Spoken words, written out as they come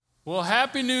Well,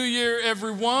 Happy New Year,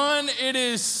 everyone. It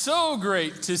is so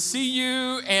great to see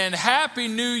you, and Happy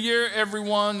New Year,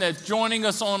 everyone that's joining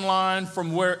us online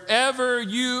from wherever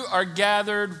you are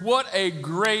gathered. What a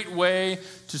great way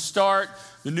to start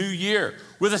the new year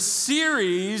with a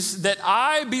series that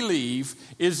I believe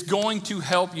is going to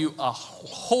help you a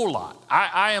whole lot.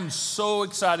 I am so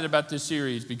excited about this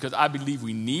series because I believe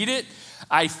we need it.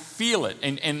 I feel it,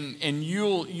 and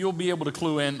you'll be able to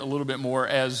clue in a little bit more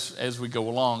as we go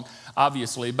along,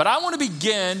 obviously. But I want to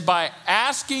begin by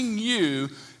asking you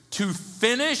to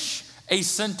finish a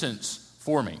sentence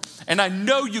for me. And I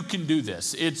know you can do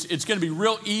this. It's going to be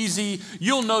real easy.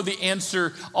 You'll know the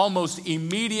answer almost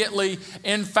immediately.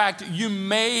 In fact, you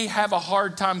may have a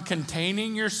hard time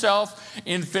containing yourself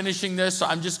in finishing this. So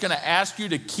I'm just going to ask you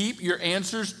to keep your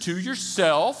answers to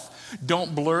yourself.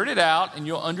 Don't blurt it out, and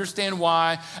you'll understand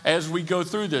why as we go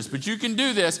through this. But you can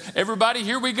do this. Everybody,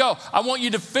 here we go. I want you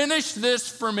to finish this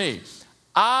for me.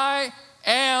 I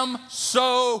am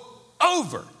so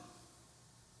over.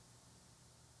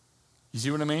 You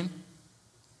see what I mean?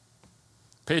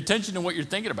 Pay attention to what you're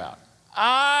thinking about.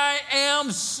 I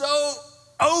am so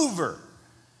over.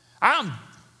 I'm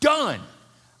done.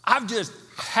 I've just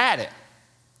had it.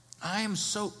 I am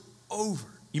so over.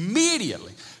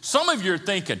 Immediately. Some of you are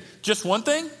thinking, just one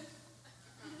thing?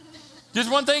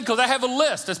 Just one thing? Because I have a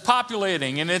list that's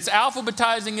populating and it's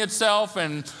alphabetizing itself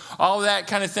and all that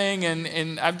kind of thing,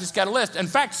 and I've just got a list. In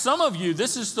fact, some of you,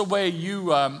 this is the way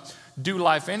you do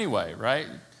life anyway, right?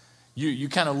 You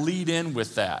kind of lead in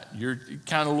with that. You're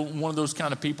kind of one of those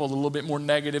kind of people, a little bit more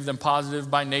negative than positive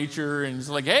by nature, and it's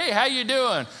like, hey, how you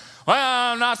doing?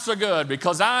 Well, not so good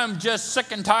because I'm just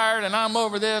sick and tired and I'm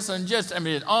over this and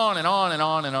on and on and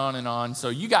on and on and on. So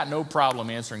you got no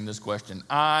problem answering this question.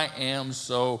 I am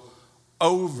so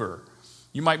over.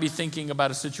 You might be thinking about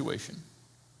a situation.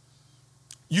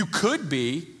 You could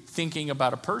be thinking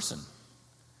about a person,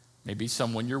 maybe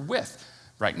someone you're with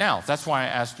right now. That's why I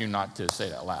asked you not to say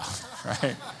that loud,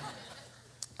 right?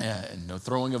 And no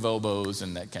throwing of elbows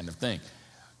and that kind of thing.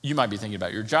 You might be thinking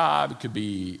about your job. It could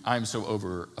be, I'm so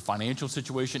over a financial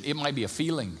situation. It might be a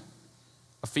feeling.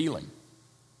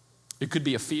 It could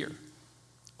be a fear,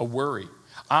 a worry.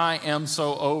 I am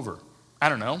so over, I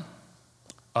don't know,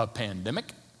 a pandemic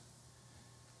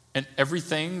and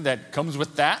everything that comes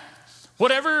with that.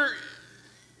 Whatever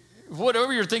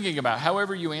you're thinking about,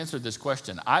 however you answer this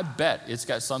question, I bet it's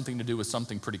got something to do with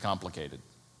something pretty complicated.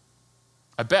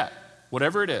 I bet,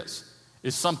 whatever it is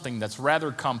something that's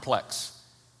rather complex.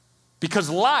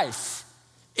 Because life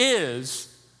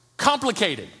is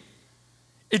complicated.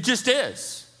 It just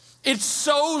is. It's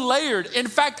so layered. In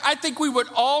fact, I think we would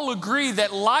all agree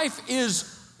that life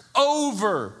is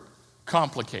over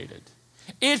complicated.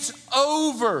 It's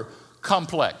over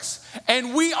complex.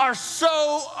 And we are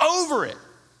so over it.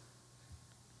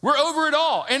 We're over it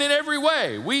all and in every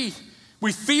way. We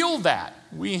feel that.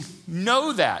 We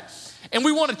know that. And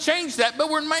we want to change that,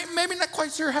 but we're maybe not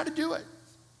quite sure how to do it.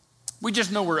 We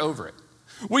just know we're over it.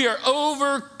 We are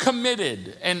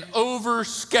over-committed and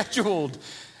over-scheduled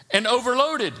and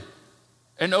overloaded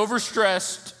and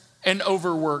overstressed and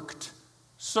overworked.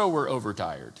 So we're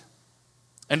overtired.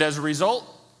 And as a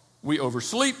result, we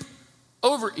oversleep,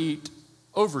 overeat,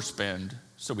 overspend.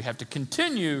 So we have to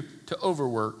continue to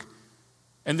overwork,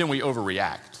 and then we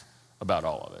overreact about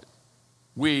all of it.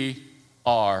 We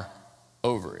are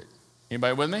over it.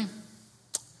 Anybody with me?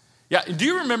 Yeah, do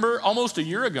you remember almost a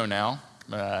year ago now,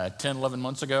 10, 11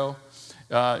 months ago,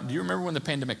 do you remember when the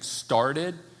pandemic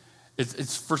started?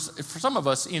 It's for some of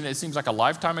us, it seems like a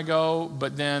lifetime ago,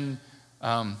 but then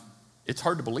it's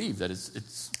hard to believe that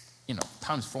it's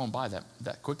time's flown by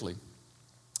that quickly.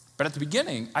 But at the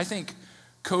beginning, I think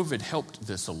COVID helped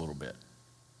this a little bit.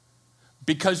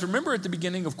 Because remember at the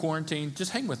beginning of quarantine,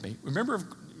 just hang with me, remember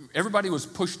everybody was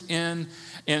pushed in,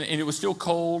 and it was still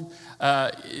cold,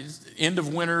 end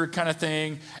of winter kind of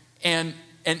thing. And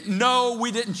no,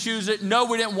 we didn't choose it. No,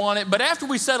 we didn't want it. But after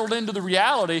we settled into the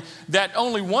reality that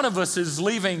only one of us is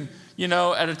leaving,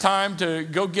 at a time to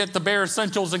go get the bare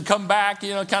essentials and come back,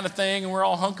 kind of thing, and we're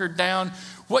all hunkered down.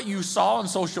 What you saw on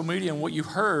social media and what you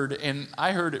heard, and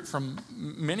I heard it from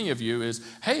many of you, is,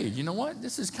 hey, you know what?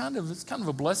 It's kind of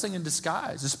a blessing in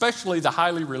disguise, especially the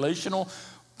highly relational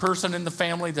person in the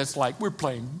family that's like, we're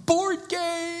playing board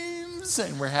games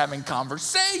and we're having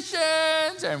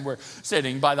conversations and we're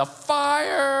sitting by the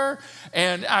fire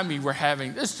and we're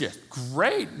having this just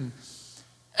great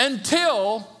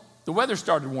until the weather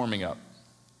started warming up.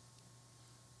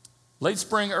 Late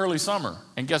spring, early summer.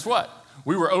 And guess what?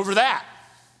 We were over that.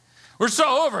 We're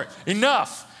so over it.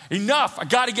 Enough. enough, I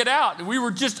got to get out. And we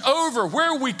were just over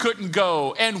where we couldn't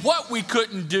go and what we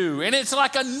couldn't do. And it's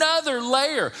like another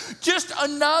layer, just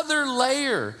another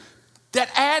layer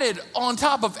that added on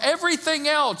top of everything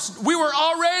else. We were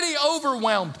already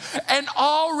overwhelmed and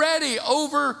already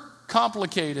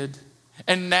overcomplicated.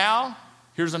 And now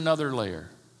here's another layer.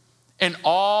 And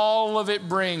all of it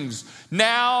brings,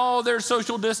 now there's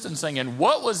social distancing. And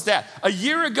what was that? A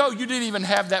year ago, you didn't even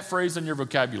have that phrase in your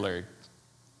vocabulary.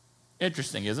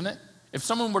 Interesting, isn't it? If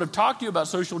someone would have talked to you about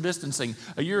social distancing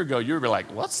a year ago, you would be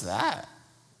like, what's that?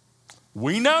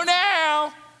 We know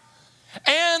now.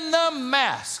 And the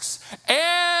masks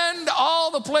and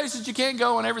all the places you can't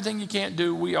go and everything you can't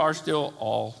do, we are still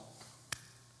all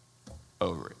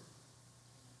over it.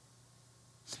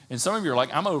 And some of you are like,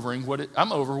 I'm over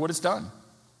what it's done.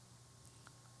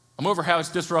 I'm over how it's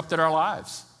disrupted our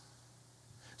lives.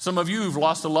 Some of you who've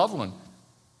lost a loved one,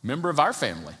 member of our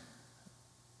family,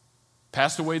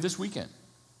 passed away this weekend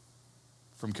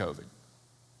from COVID.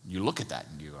 You look at that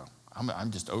and you go,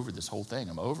 I'm just over this whole thing.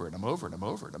 I'm over it.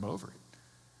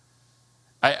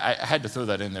 I had to throw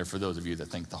that in there for those of you that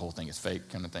think the whole thing is fake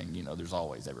kind of thing. You know, there's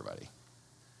always everybody.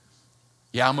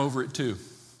 Yeah, I'm over it too.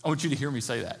 I want you to hear me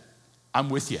say that. I'm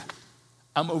with you.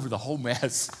 I'm over the whole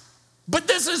mess. But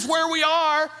this is where we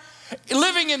are,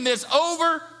 living in this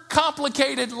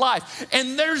overcomplicated life.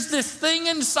 And there's this thing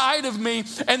inside of me,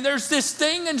 and there's this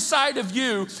thing inside of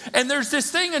you, and there's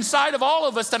this thing inside of all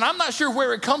of us that I'm not sure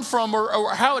where it comes from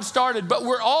or how it started, but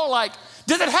we're all like,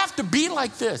 does it have to be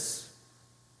like this?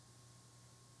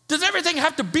 Does everything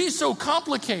have to be so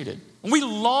complicated? We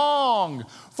long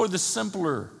for the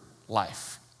simpler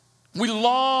life. We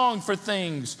long for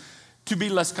things to be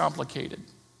less complicated.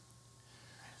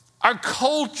 Our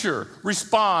culture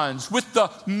responds with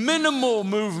the minimal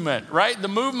movement, right? The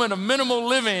movement of minimal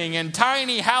living and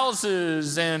tiny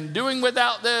houses and doing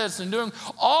without this and doing,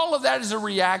 all of that is a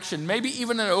reaction, maybe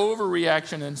even an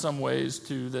overreaction in some ways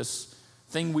to this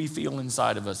thing we feel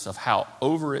inside of us of how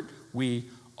over it we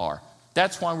are.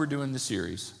 That's why we're doing this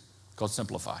series called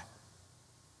Simplify.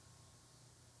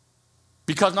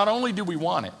 Because not only do we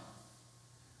want it,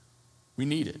 we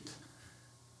need it.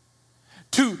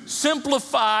 To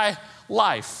simplify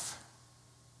life.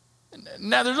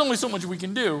 Now, there's only so much we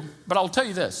can do, but I'll tell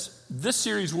you this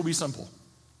series will be simple.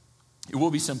 It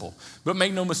will be simple. But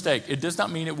make no mistake, it does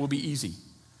not mean it will be easy.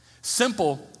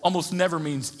 Simple almost never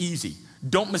means easy.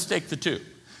 Don't mistake the two.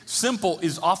 Simple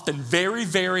is often very,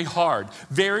 very hard,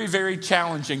 very, very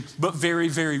challenging, but very,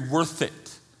 very worth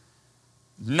it.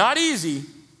 Not easy,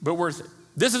 but worth it.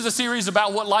 This is a series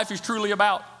about what life is truly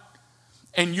about.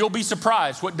 And you'll be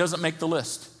surprised what doesn't make the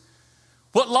list.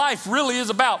 What life really is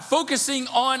about, focusing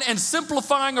on and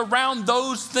simplifying around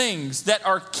those things that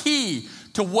are key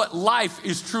to what life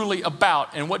is truly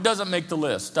about. And what doesn't make the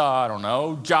list? I don't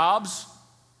know, jobs,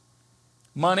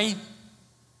 money,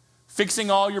 fixing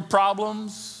all your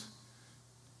problems,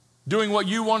 doing what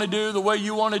you want to do the way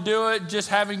you want to do it, just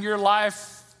having your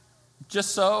life just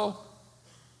so.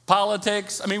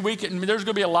 Politics, there's going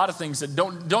to be a lot of things that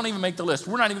don't even make the list.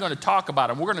 We're not even going to talk about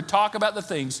them. We're going to talk about the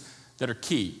things that are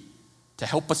key to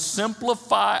help us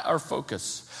simplify our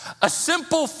focus. A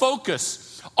simple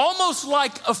focus, almost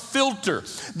like a filter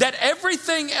that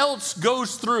everything else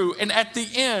goes through, and at the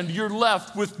end, you're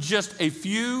left with just a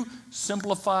few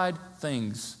simplified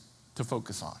things to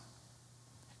focus on.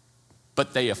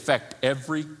 But they affect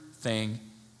everything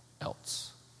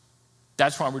else.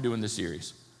 That's why we're doing this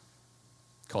series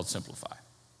called Simplify.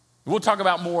 We'll talk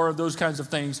about more of those kinds of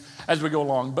things as we go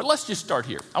along, but let's just start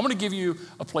here. I want to give you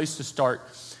a place to start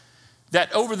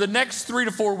that over the next 3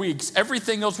 to 4 weeks,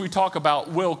 everything else we talk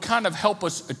about will kind of help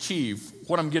us achieve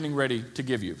what I'm getting ready to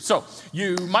give you. So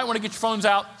you might want to get your phones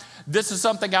out. This is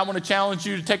something I want to challenge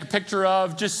you to take a picture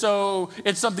of, just so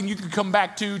it's something you can come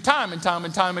back to time and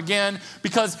time again,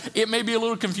 because it may be a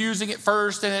little confusing at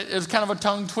first and it is kind of a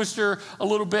tongue twister a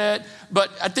little bit,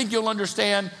 but I think you'll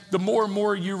understand the more and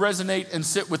more you resonate and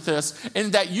sit with this,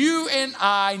 and that you and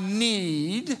I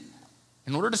need,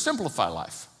 in order to simplify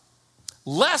life,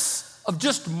 less of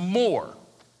just more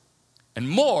and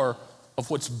more of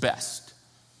what's best.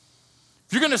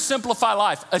 If you're going to simplify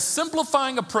life, a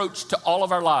simplifying approach to all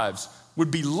of our lives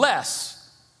would be less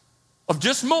of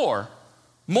just more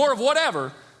of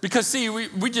whatever, because see,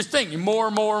 we just think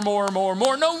more.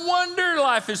 No wonder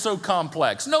life is so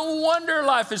complex. No wonder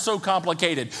life is so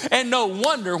complicated. And no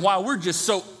wonder why we're just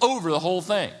so over the whole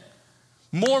thing.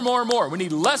 More. We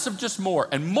need less of just more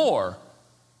and more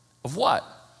of what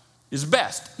is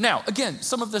best. Now, again,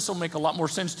 some of this will make a lot more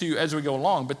sense to you as we go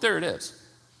along, but there it is.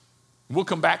 We'll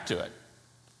come back to it.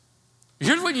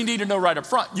 Here's what you need to know right up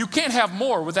front. You can't have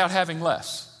more without having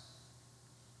less.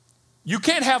 You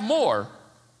can't have more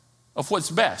of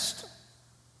what's best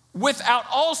without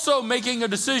also making a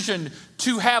decision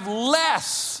to have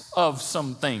less of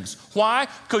some things. Why?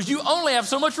 Because you only have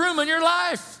so much room in your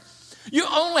life. You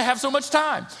only have so much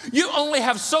time. You only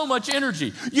have so much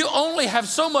energy. You only have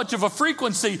so much of a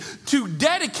frequency to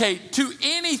dedicate to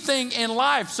anything in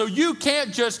life. So you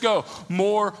can't just go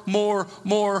more.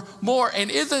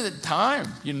 And isn't it time?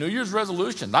 Your New Year's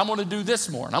resolution. I'm going to do this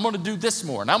more, and I'm going to do this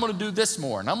more, and I'm going to do this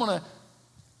more, and I'm going to...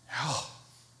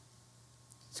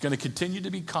 It's going to continue to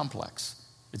be complex.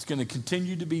 It's going to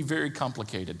continue to be very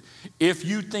complicated if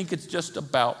you think it's just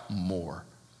about more.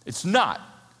 It's not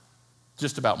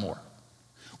just about more.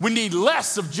 We need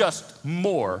less of just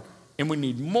more, and we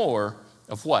need more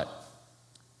of what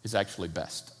is actually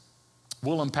best.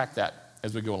 We'll unpack that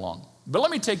as we go along. But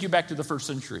let me take you back to the first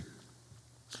century.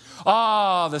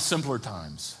 The simpler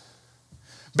times.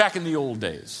 Back in the old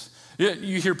days.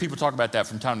 You hear people talk about that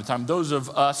from time to time. Those of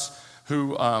us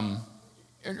who,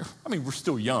 we're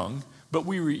still young, but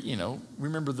we,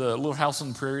 remember the Little House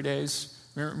on the Prairie days?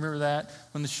 Remember that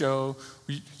on the show?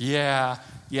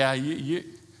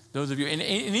 Those of you, and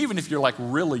even if you're like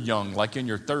really young, like in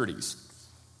your 30s,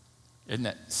 isn't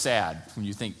that sad when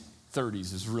you think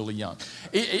 30s is really young?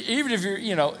 Even if you're,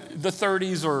 the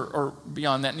 30s or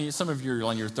beyond that, and some of you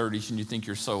are in your 30s and you think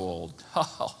you're so old.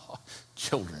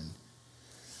 Children.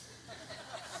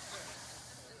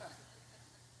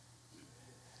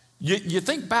 You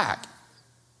think back,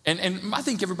 and I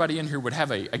think everybody in here would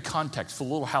have a context for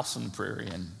Little House on the Prairie,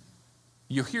 and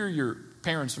you hear your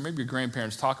parents or maybe your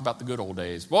grandparents talk about the good old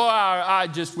days. Boy, I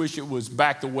just wish it was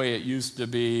back the way it used to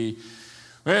be.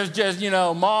 It's just,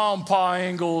 Mom, Pa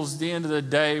Ingalls, the end of the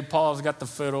day, Pa's got the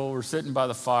fiddle, we're sitting by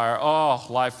the fire. Oh,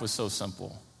 life was so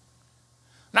simple.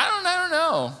 And I don't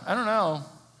know.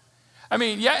 I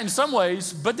mean, yeah, in some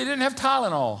ways, but they didn't have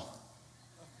Tylenol.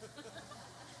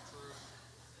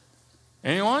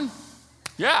 Anyone?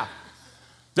 Yeah.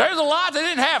 There's a lot they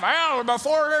didn't have.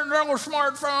 Before there were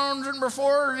smartphones and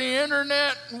before the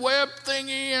internet and web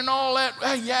thingy and all that.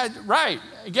 Yeah, right.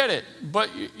 I get it.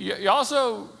 But you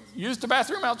also used the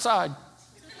bathroom outside.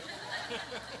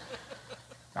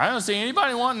 I don't see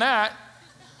anybody wanting that.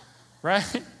 Right?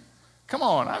 Come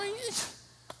on. I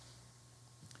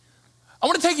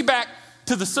want to take you back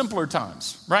to the simpler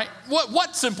times, right?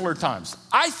 What simpler times?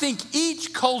 I think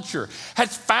each culture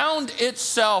has found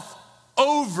itself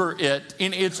over it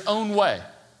in its own way.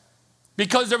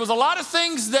 Because there was a lot of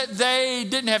things that they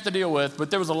didn't have to deal with, but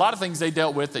there was a lot of things they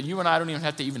dealt with that you and I don't even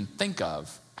have to even think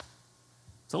of.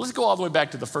 So let's go all the way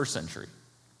back to the first century.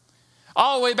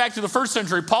 All the way back to the first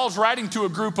century, Paul's writing to a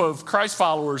group of Christ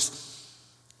followers,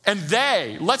 and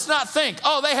let's not think,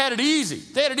 they had it easy.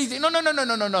 They had it easy.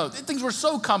 No. Things were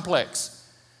so complex.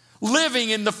 Living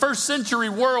in the first century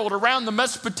world around the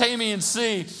Mesopotamian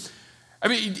Sea,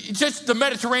 just the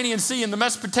Mediterranean Sea and the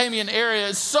Mesopotamian area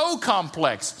is so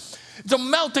complex. It's a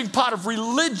melting pot of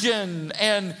religion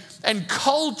and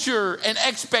culture and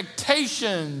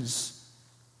expectations.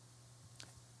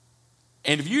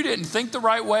 And if you didn't think the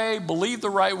right way, believe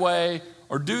the right way,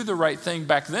 or do the right thing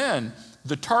back then,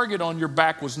 the target on your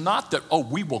back was not that,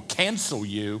 we will cancel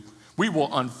you, we will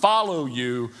unfollow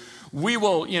you, we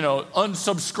will,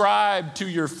 unsubscribe to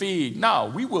your feed. No,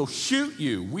 we will shoot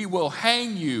you. We will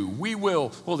hang you. They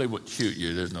wouldn't shoot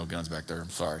you. There's no guns back there. I'm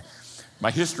sorry.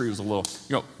 My history was a little,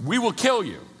 we will kill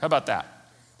you. How about that?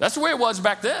 That's the way it was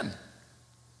back then.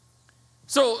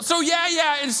 So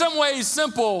yeah, in some ways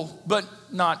simple, but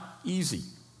not easy.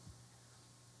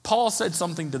 Paul said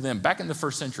something to them back in the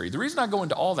first century. The reason I go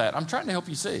into all that, I'm trying to help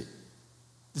you see.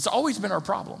 It's always been our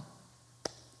problem.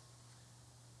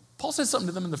 Paul said something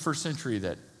to them in the first century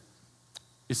that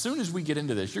as soon as we get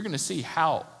into this, you're going to see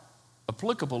how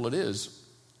applicable it is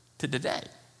to today.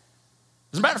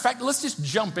 As a matter of fact, let's just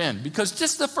jump in, because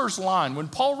just the first line, when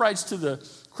Paul writes to the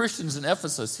Christians in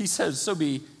Ephesus, he says, so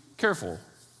be careful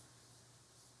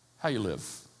how you live.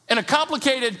 In a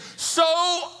complicated, so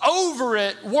over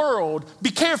it world,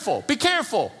 be careful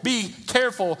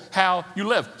how you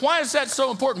live. Why is that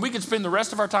so important? We could spend the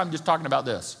rest of our time just talking about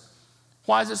this.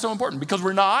 Why is it so important? Because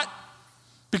we're not,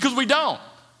 because we don't,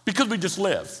 because we just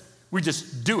live. We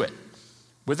just do it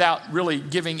without really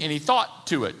giving any thought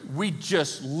to it. We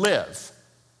just live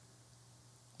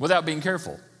without being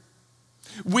careful.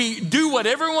 We do what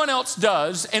everyone else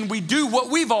does, and we do what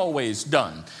we've always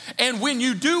done. And when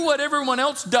you do what everyone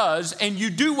else does, and you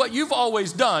do what you've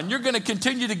always done, you're going to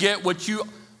continue to get what you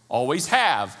always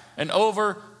have, an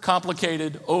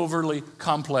overcomplicated, overly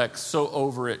complex, so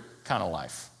over it kind of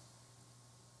life.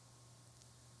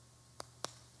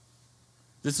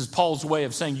 This is Paul's way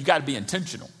of saying you got to be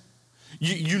intentional.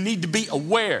 You need to be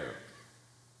aware.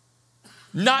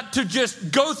 not to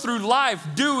just go through life,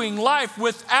 doing life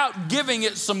without giving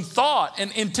it some thought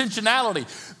and intentionality.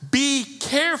 Be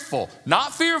careful,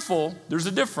 not fearful. There's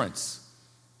a difference.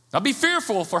 Not be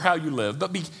fearful for how you live,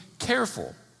 but be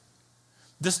careful.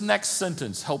 This next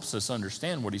sentence helps us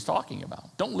understand what he's talking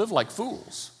about. Don't live like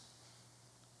fools,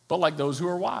 but like those who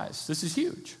are wise. This is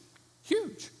huge,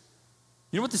 huge.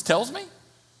 You know what this tells me?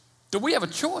 That we have a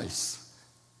choice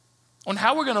on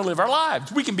how we're going to live our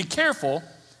lives. We can be careful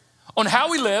on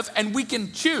how we live, and we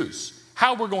can choose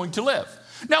how we're going to live.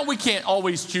 Now, we can't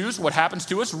always choose what happens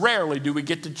to us. Rarely do we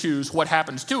get to choose what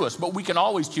happens to us, but we can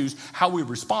always choose how we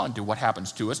respond to what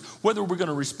happens to us, whether we're going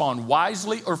to respond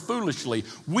wisely or foolishly.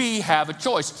 We have a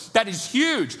choice. That is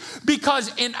huge,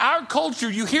 because in our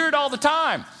culture, you hear it all the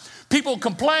time. People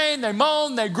complain, they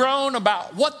moan, they groan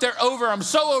about what they're over. I'm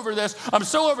so over this, I'm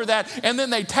so over that, and then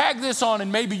they tag this on,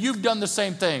 and maybe you've done the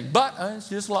same thing. But it's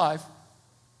just life.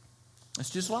 It's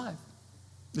just life.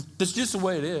 It's just the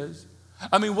way it is.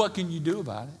 I mean, what can you do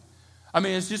about it? I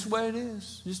mean, it's just the way it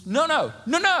is. No,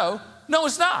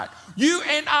 it's not. You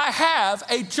and I have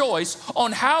a choice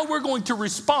on how we're going to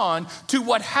respond to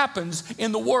what happens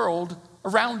in the world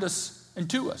around us and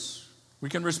to us. We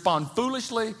can respond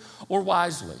foolishly or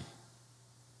wisely.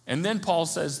 And then Paul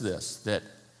says this, that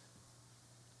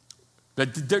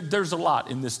there's a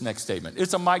lot in this next statement.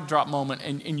 It's a mic drop moment,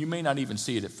 and you may not even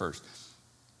see it at first.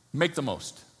 Make the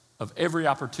most of every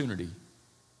opportunity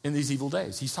in these evil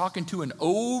days. He's talking to an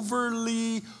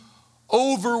overly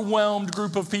overwhelmed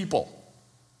group of people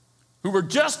who are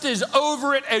just as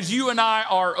over it as you and I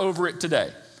are over it today.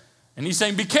 And he's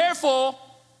saying, be careful.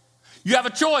 You have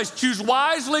a choice. Choose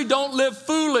wisely, don't live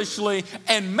foolishly,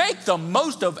 and make the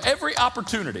most of every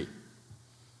opportunity.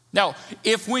 Now,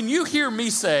 if when you hear me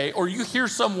say, or you hear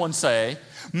someone say,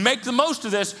 make the most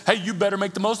of this, hey, you better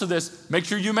make the most of this. Make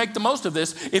sure you make the most of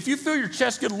this. If you feel your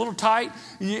chest get a little tight,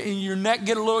 and your neck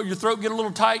get a little, your throat get a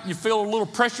little tight, and you feel a little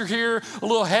pressure here, a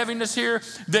little heaviness here,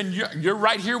 then you're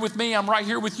right here with me, I'm right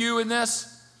here with you in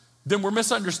this, then we're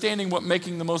misunderstanding what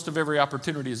making the most of every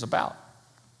opportunity is about.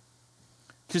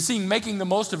 Because see, making the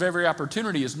most of every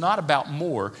opportunity is not about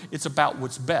more, it's about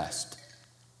what's best.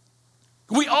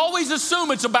 We always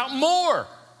assume it's about more.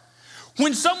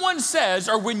 When someone says,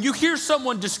 or when you hear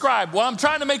someone describe, well, I'm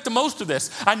trying to make the most of this.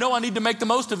 I know I need to make the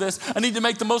most of this. I need to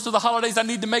make the most of the holidays. I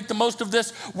need to make the most of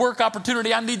this work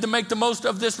opportunity. I need to make the most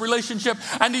of this relationship.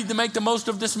 I need to make the most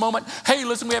of this moment. Hey,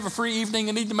 listen, we have a free evening.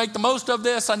 I need to make the most of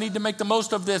this. I need to make the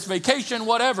most of this vacation,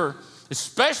 whatever,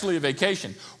 especially a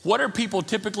vacation. What are people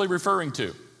typically referring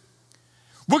to?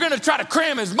 We're going to try to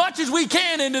cram as much as we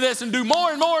can into this and do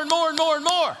more and more and more and more and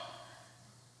more.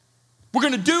 We're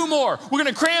going to do more. We're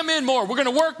going to cram in more. We're going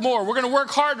to work more. We're going to work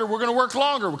harder. We're going to work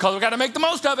longer because we've got to make the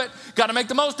most of it. Got to make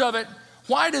the most of it.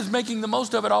 Why does making the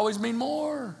most of it always mean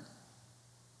more?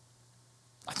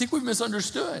 I think we've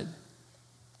misunderstood.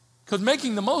 Because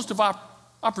making the most of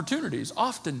opportunities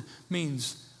often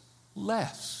means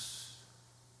less.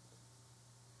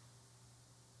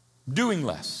 Doing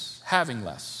less, having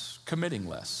less, committing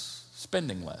less,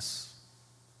 spending less,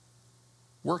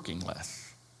 working less.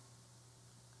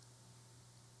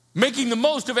 Making the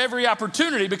most of every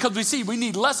opportunity because we see we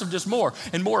need less of just more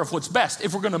and more of what's best.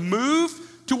 If we're going to move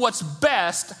to what's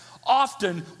best,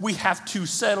 often we have to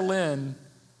settle in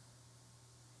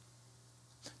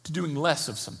to doing less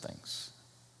of some things.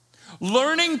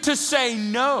 Learning to say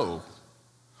no,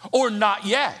 or not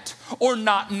yet, or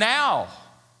not now.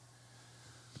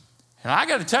 And I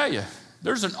got to tell you,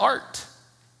 there's an art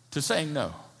to saying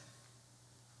no.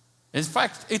 In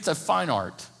fact, it's a fine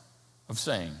art of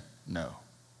saying no.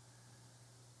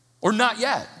 Or not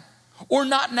yet, or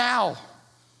not now.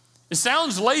 It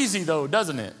sounds lazy though,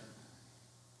 doesn't it? It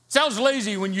sounds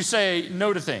lazy when you say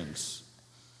no to things.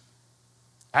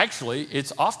 Actually,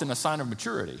 it's often a sign of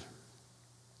maturity.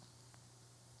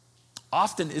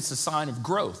 Often it's a sign of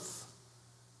growth.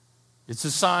 It's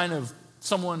a sign of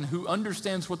someone who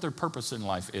understands what their purpose in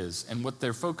life is and what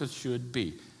their focus should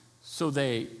be. So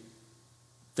they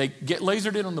get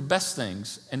lasered in on the best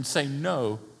things and say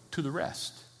no to the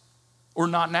rest. Or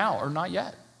not now, or not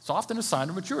yet. It's often a sign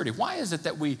of maturity. Why is it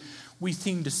that we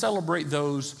seem to celebrate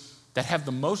those that have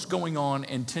the most going on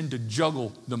and tend to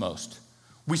juggle the most?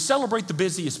 We celebrate the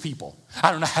busiest people.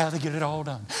 I don't know how they get it all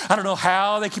done. I don't know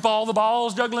how they keep all the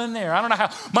balls juggling there. I don't know how,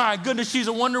 my goodness, she's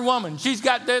a Wonder Woman. She's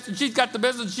got this, and she's got the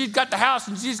business, she's got the house,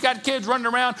 and she's got kids running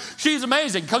around. She's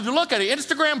amazing. Because you look at it,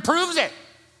 Instagram proves it.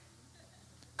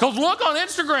 Because look on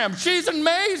Instagram, she's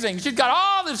amazing. She's got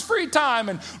all this free time.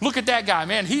 And look at that guy,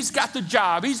 man. He's got the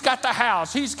job. He's got the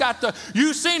house. You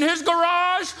seen his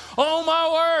garage? Oh,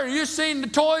 my word. You seen the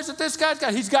toys that this guy's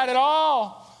got? He's got it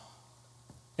all.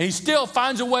 And he still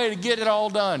finds a way to get it all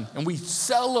done. And we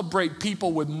celebrate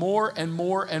people with more and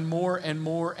more and more and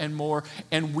more and more.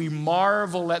 And we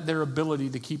marvel at their ability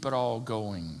to keep it all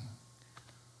going.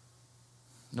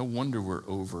 No wonder we're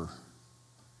over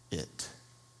it.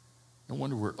 No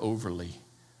wonder we're overly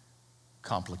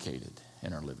complicated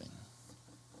in our living.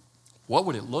 What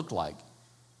would it look like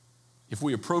if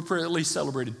we appropriately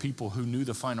celebrated people who knew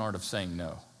the fine art of saying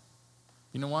no?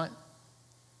 You know what?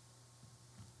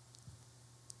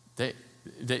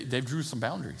 They drew some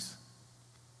boundaries.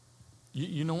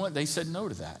 You know what? They said no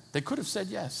to that. They could have said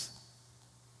yes.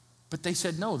 But they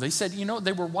said no. They said,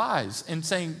 they were wise in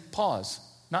saying, pause.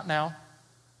 Not now.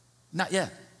 Not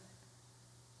yet.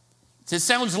 It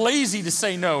sounds lazy to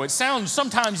say no. It sounds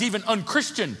sometimes even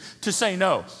unchristian to say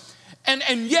no.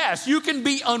 And yes, you can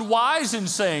be unwise in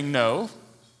saying no.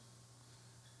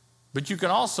 But you can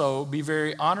also be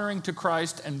very honoring to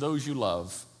Christ and those you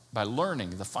love by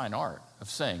learning the fine art of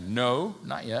saying, no,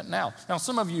 not yet, now. Now,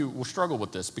 some of you will struggle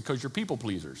with this because you're people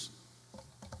pleasers,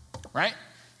 right?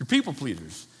 You're people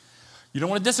pleasers. You don't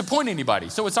want to disappoint anybody.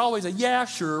 So it's always a, yeah,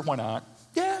 sure, why not?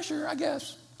 Yeah, sure, I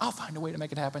guess. I'll find a way to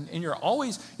make it happen. And you're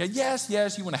always, yes,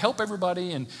 you want to help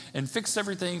everybody and fix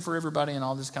everything for everybody and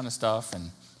all this kind of stuff.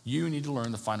 And you need to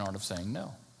learn the fine art of saying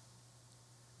no.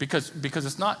 Because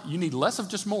it's not, you need less of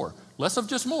just more, less of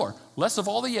just more, less of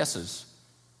all the yeses,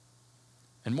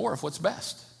 and more of what's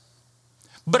best.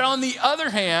 But on the other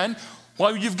hand,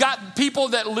 while you've got people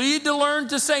that need to learn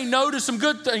to say no to some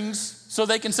good things so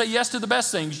they can say yes to the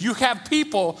best things, you have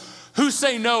people who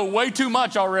say no way too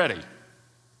much already.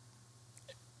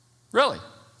 Really.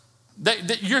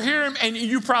 You're hearing, and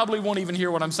you probably won't even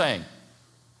hear what I'm saying.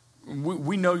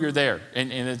 We know you're there,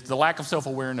 and the lack of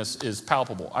self-awareness is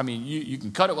palpable. I mean, you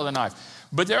can cut it with a knife.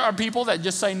 But there are people that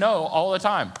just say no all the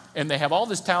time, and they have all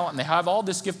this talent, and they have all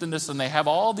this giftedness, and they have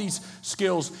all these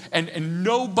skills, and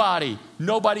nobody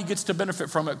gets to benefit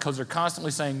from it because they're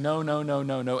constantly saying no, no, no,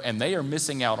 no, no, and they are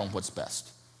missing out on what's best.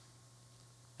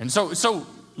 And so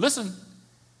listen,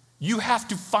 you have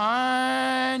to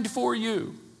find for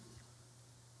you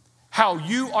how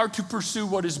you are to pursue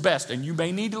what is best, and you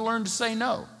may need to learn to say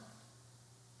no.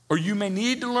 Or you may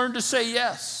need to learn to say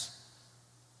yes.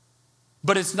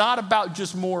 But it's not about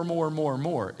just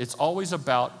more. It's always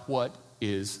about what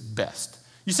is best.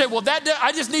 You say, well,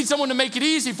 I just need someone to make it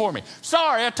easy for me.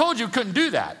 Sorry, I told you couldn't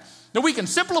do that. Now, we can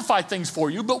simplify things for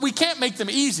you, but we can't make them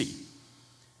easy.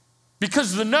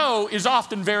 Because the no is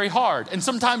often very hard. And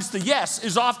sometimes the yes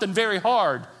is often very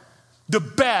hard. The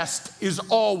best is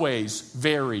always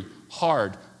very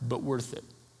hard, but worth it.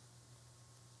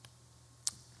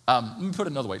 Let me put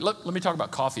it another way. Let me talk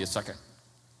about coffee a second.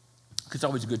 It's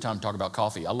always a good time to talk about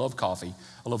coffee. I love coffee.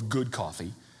 I love good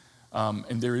coffee.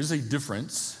 And there is a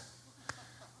difference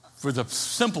for the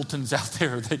simpletons out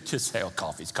there that just say, oh,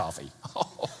 coffee's coffee.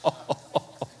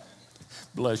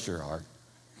 Bless your heart.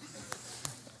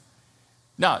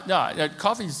 No,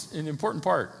 coffee's an important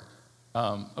part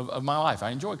of my life.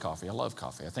 I enjoy coffee. I love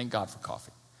coffee. I thank God for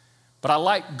coffee. But I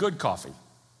like good coffee.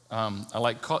 I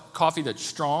like coffee that's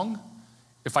strong.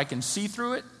 If I can see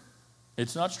through it,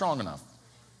 it's not strong enough.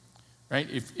 Right?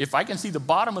 If I can see the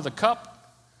bottom of the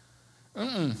cup,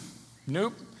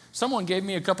 nope. Someone gave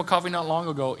me a cup of coffee not long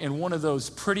ago in one of those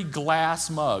pretty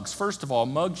glass mugs. First of all,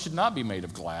 mugs should not be made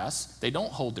of glass. They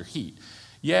don't hold their heat.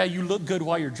 Yeah, you look good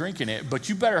while you're drinking it, but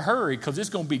you better hurry because it's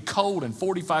going to be cold in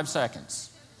 45 seconds.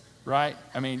 Right?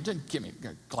 I mean, just give me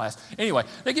glass. Anyway,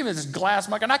 they give me this glass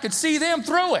mug, and I could see them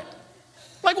through it.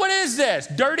 Like, what is this?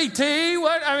 Dirty tea?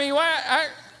 What? I mean, what?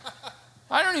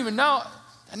 I don't even know.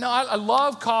 No, I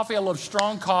love coffee. I love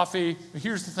strong coffee. But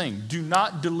here's the thing. Do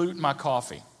not dilute my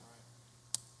coffee.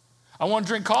 I want to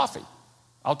drink coffee.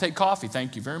 I'll take coffee.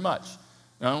 Thank you very much.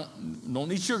 I don't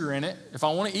need sugar in it. If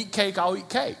I want to eat cake, I'll eat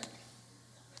cake.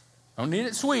 I don't need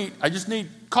it sweet. I just need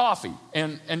coffee.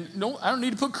 And no, I don't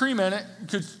need to put cream in it.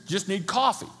 Just need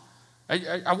coffee.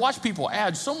 I watch people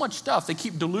add so much stuff. They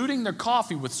keep diluting their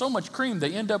coffee with so much cream,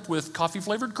 they end up with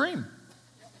coffee-flavored cream.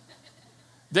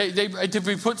 If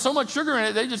we put so much sugar in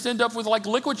it, they just end up with like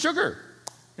liquid sugar.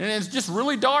 And it's just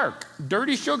really dark,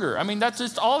 dirty sugar. I mean, that's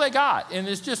just all they got. And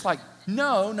it's just like,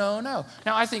 no. Now,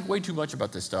 I think way too much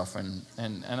about this stuff,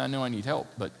 and I know I need help,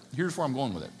 but here's where I'm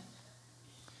going with it.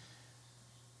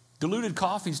 Diluted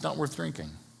coffee is not worth drinking.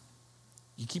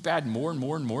 You keep adding more,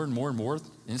 and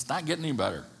it's not getting any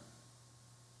better.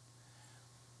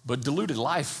 But diluted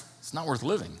life, it's not worth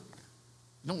living.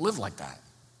 You don't live like that.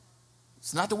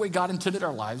 It's not the way God intended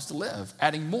our lives to live.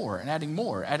 Adding more and adding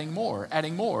more, adding more,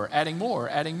 adding more, adding more,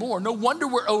 adding more. No wonder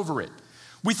we're over it.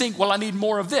 We think, well, I need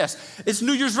more of this. It's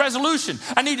New Year's resolution.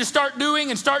 I need to start doing.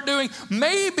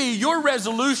 Maybe your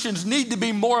resolutions need to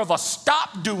be more of a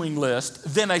stop doing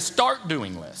list than a start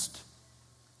doing list.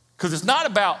 Because it's not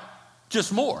about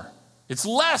just more. It's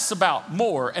less about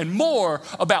more and more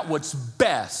about what's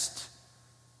best.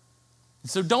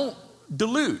 So don't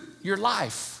dilute your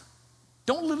life.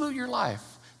 Don't dilute your life.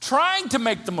 Trying to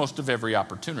make the most of every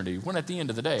opportunity when at the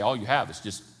end of the day, all you have is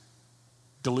just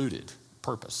diluted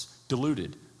purpose,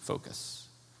 diluted focus.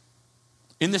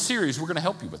 In this series, we're going to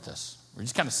help you with this. We're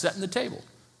just kind of setting the table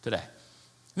today. And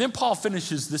then Paul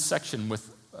finishes this section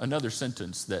with another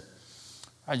sentence that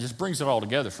just brings it all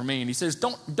together for me. And he says,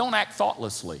 don't act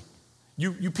thoughtlessly.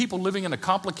 You people living in a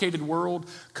complicated world,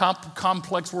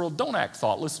 complex world, don't act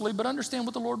thoughtlessly, but understand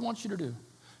what the Lord wants you to do.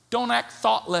 Don't act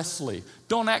thoughtlessly.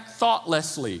 Don't act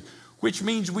thoughtlessly, which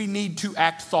means we need to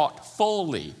act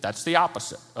thoughtfully. That's the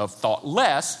opposite of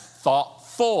thoughtless,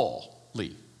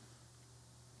 thoughtfully.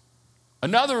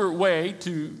 Another way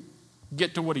to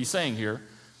get to what he's saying here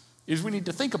is we need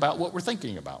to think about what we're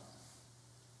thinking about.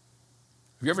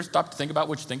 Have you ever stopped to think about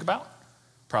what you think about?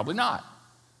 Probably not.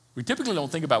 We typically don't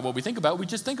think about what we think about, we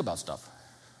just think about stuff.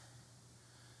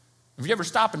 If you ever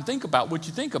stop and think about what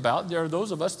you think about, there are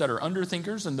those of us that are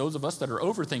underthinkers and those of us that are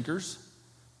overthinkers.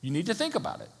 You need to think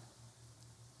about it.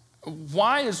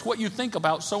 Why is what you think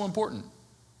about so important?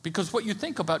 Because what you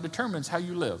think about determines how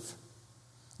you live.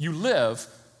 You live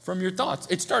from your thoughts.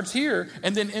 It starts here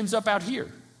and then ends up out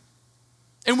here.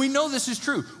 And we know this is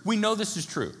true. We know this is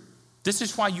true. This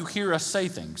is why you hear us say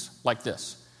things like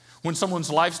this. When someone's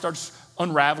life starts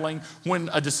unraveling, when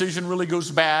a decision really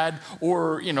goes bad,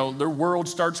 or their world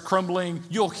starts crumbling,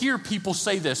 you'll hear people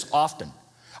say this often.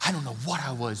 I don't know what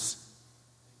I was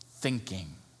thinking.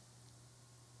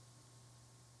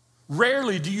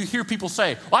 Rarely do you hear people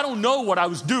say, I don't know what I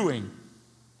was doing.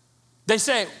 They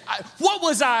say, what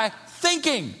was I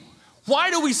thinking?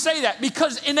 Why do we say that?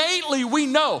 Because innately we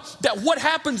know that what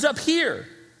happens up here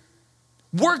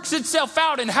works itself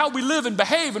out in how we live and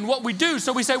behave and what we do.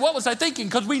 So we say, what was I thinking?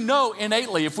 Because we know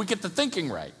innately if we get the thinking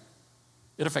right,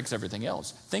 it affects everything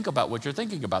else. Think about what you're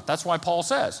thinking about. That's why Paul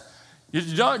says,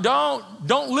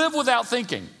 don't live without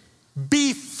thinking.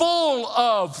 Be full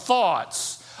of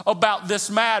thoughts about this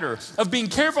matter of being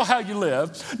careful how you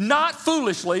live, not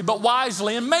foolishly, but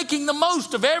wisely, and making the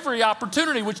most of every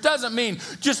opportunity, which doesn't mean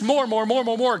just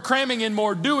more, cramming in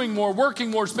more, doing more,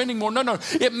 working more, spending more. No.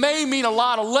 It may mean a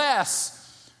lot of less.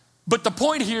 But the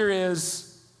point here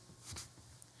is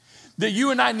that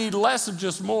you and I need less of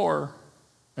just more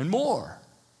and more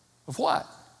of what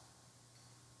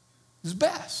is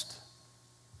best.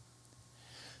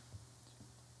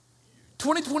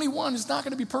 2021 is not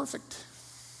going to be perfect.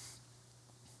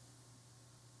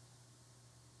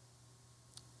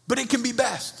 But it can be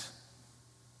best.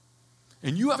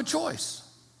 And you have a choice.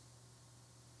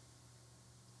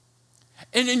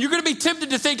 And you're going to be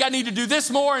tempted to think I need to do this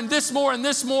more and this more and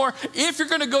this more. If you're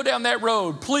going to go down that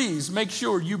road, please make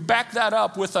sure you back that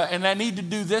up with and I need to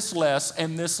do this less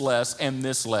and this less and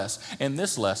this less and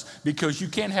this less, because you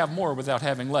can't have more without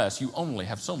having less. You only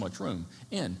have so much room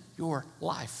in your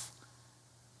life.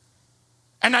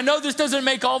 And I know this doesn't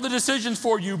make all the decisions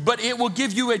for you, but it will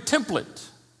give you a template.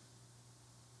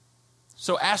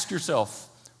 So ask yourself,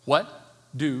 what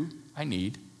do I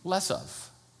need less of?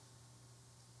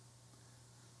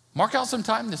 Mark out some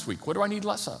time this week. What do I need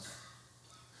less of?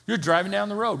 You're driving down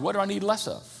the road. What do I need less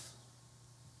of?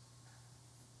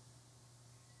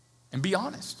 And be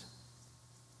honest.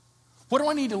 What do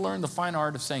I need to learn the fine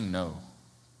art of saying no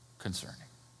concerning?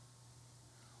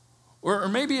 Or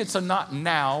maybe it's a not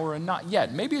now or a not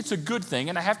yet. Maybe it's a good thing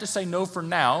and I have to say no for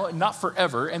now, not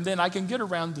forever, and then I can get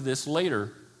around to this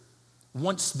later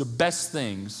once the best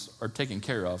things are taken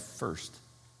care of first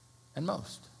and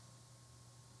most.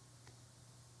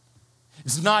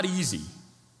 It's not easy,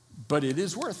 but it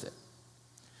is worth it.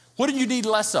 What do you need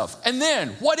less of? And then,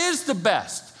 what is the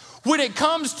best? When it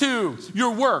comes to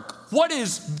your work, what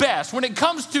is best? When it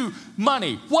comes to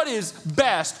money, what is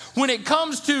best? When it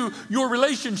comes to your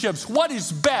relationships, what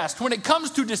is best? When it comes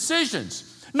to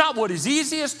decisions, not what is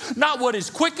easiest, not what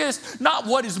is quickest, not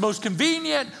what is most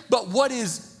convenient, but what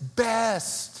is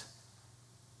best.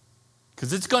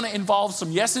 Because it's going to involve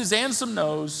some yeses and some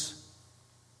nos.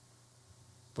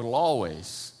 But it'll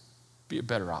always be a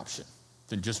better option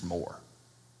than just more.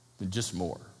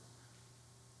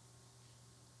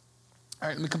 All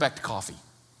right, let me come back to coffee.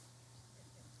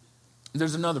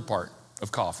 There's another part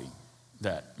of coffee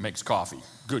that makes coffee,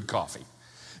 good coffee.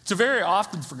 It's a very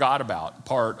often forgot about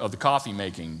part of the coffee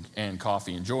making and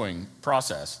coffee enjoying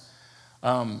process.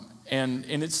 And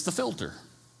it's the filter.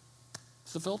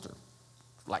 It's the filter.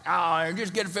 Like,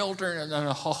 just get a filter.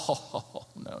 No.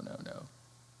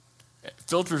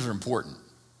 Filters are important.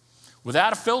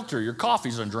 Without a filter, your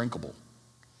coffee's undrinkable.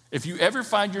 If you ever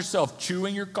find yourself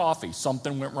chewing your coffee,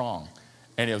 something went wrong.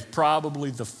 And it was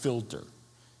probably the filter.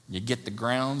 You get the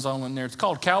grounds all in there. It's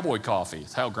called cowboy coffee.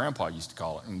 It's how Grandpa used to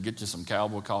call it. And get you some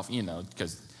cowboy coffee,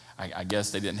 because I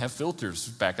guess they didn't have filters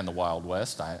back in the Wild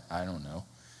West. I don't know.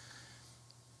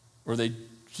 Or they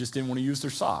just didn't want to use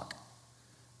their sock.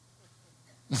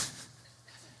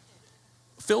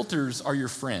 Filters are your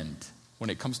friend when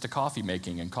it comes to coffee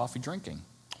making and coffee drinking.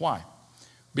 Why?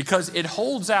 Because it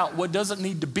holds out what doesn't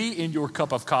need to be in your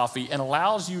cup of coffee and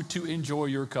allows you to enjoy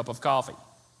your cup of coffee.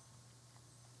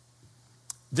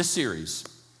 This series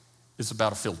is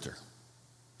about a filter.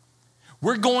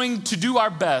 We're going to do our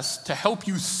best to help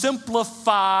you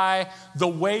simplify the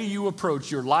way you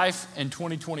approach your life in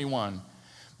 2021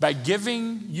 by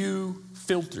giving you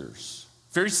filters.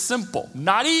 Very simple,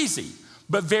 not easy,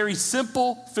 but very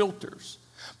simple filters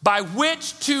by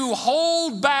which to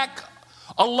hold back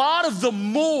a lot of the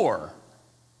more,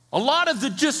 a lot of the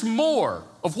just more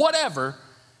of whatever,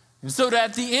 and so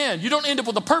that at the end, you don't end up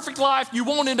with a perfect life, you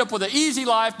won't end up with an easy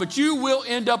life, but you will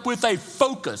end up with a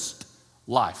focused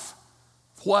life.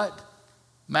 What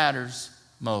matters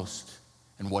most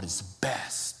and what is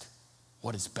best.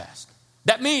 What is best.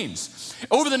 That means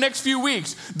over the next few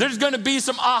weeks, there's going to be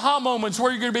some aha moments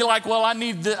where you're going to be like, well, I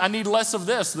need less of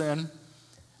this then.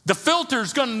 The filter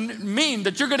is going to mean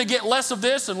that you're going to get less of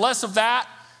this and less of that,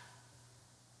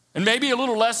 and maybe a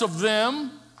little less of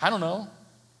them. I don't know.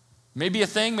 Maybe a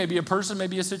thing, maybe a person,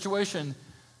 maybe a situation.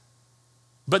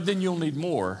 But then you'll need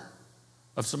more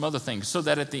of some other things so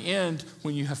that at the end,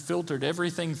 when you have filtered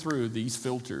everything through these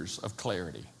filters of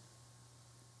clarity,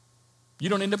 you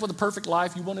don't end up with a perfect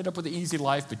life, you won't end up with an easy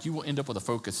life, but you will end up with a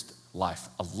focused life.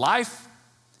 A life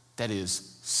that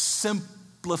is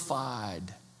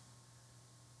simplified.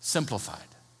 Simplified.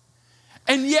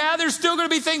 And yeah, there's still going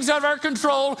to be things out of our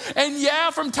control. And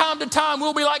yeah, from time to time,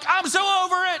 we'll be like, I'm so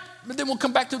over it. But then we'll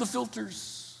come back to the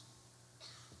filters.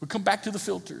 We'll come back to the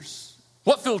filters.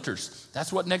 What filters?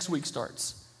 That's what next week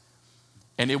starts.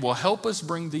 And it will help us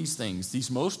bring these things,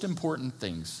 these most important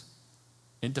things,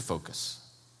 into focus.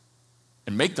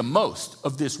 And make the most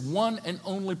of this one and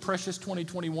only precious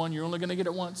 2021. You're only going to get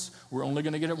it once. We're only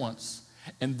going to get it once.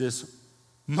 And this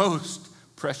most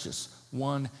precious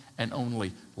one and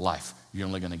only life. You're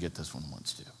only going to get this one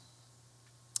once too.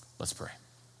 Let's pray.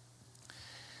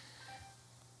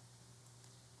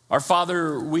 Our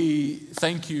Father, we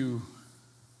thank you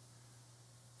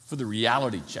for the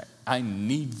reality check. I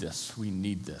need this. We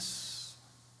need this.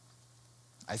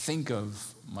 I think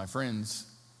of my friends,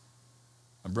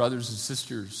 my brothers and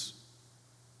sisters.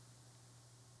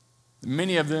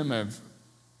 Many of them have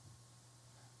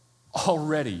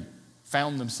already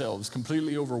found themselves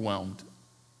completely overwhelmed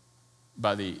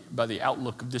by the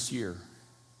outlook of this year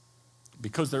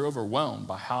because they're overwhelmed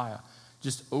by how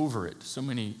just over it so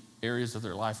many areas of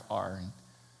their life are. And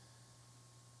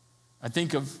I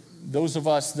think of those of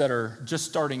us that are just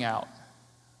starting out,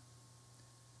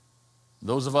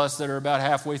 those of us that are about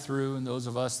halfway through, and those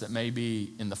of us that may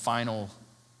be in the final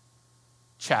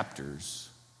chapters.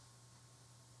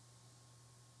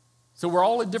 So we're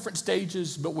all at different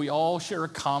stages, but we all share a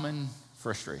common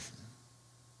frustration,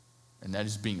 and that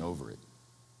is being over it.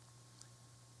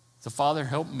 So Father,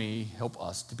 help me, help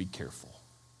us to be careful.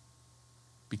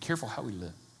 Be careful how we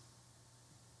live.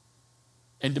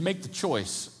 And to make the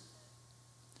choice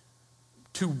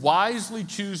to wisely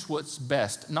choose what's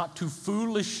best, not to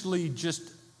foolishly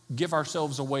just give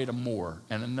ourselves away to more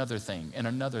and another thing and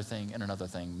another thing and another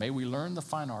thing. May we learn the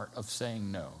fine art of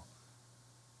saying no,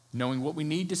 knowing what we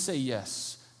need to say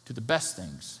yes to the best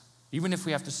things, even if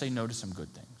we have to say no to some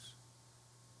good things.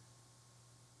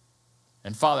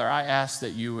 And Father, I ask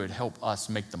that you would help us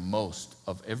make the most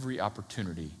of every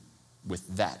opportunity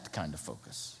with that kind of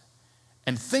focus.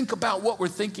 And think about what we're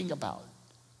thinking about.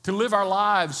 To live our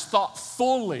lives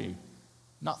thoughtfully,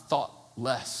 not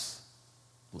thoughtlessly.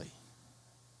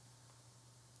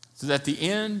 So that at the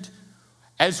end,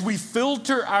 as we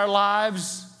filter our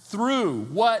lives through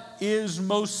what is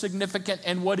most significant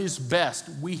and what is best,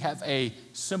 we have a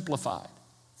simplified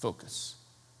focus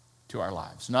to our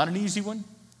lives. Not an easy one.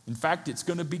 In fact, it's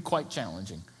going to be quite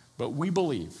challenging. But we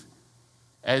believe,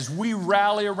 as we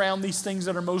rally around these things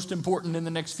that are most important in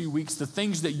the next few weeks, the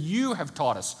things that you have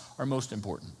taught us are most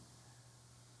important,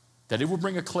 that it will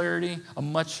bring a clarity, a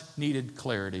much needed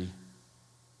clarity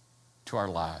to our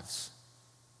lives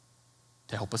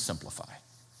to help us simplify.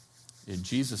 In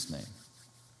Jesus' name,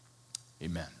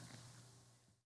 amen.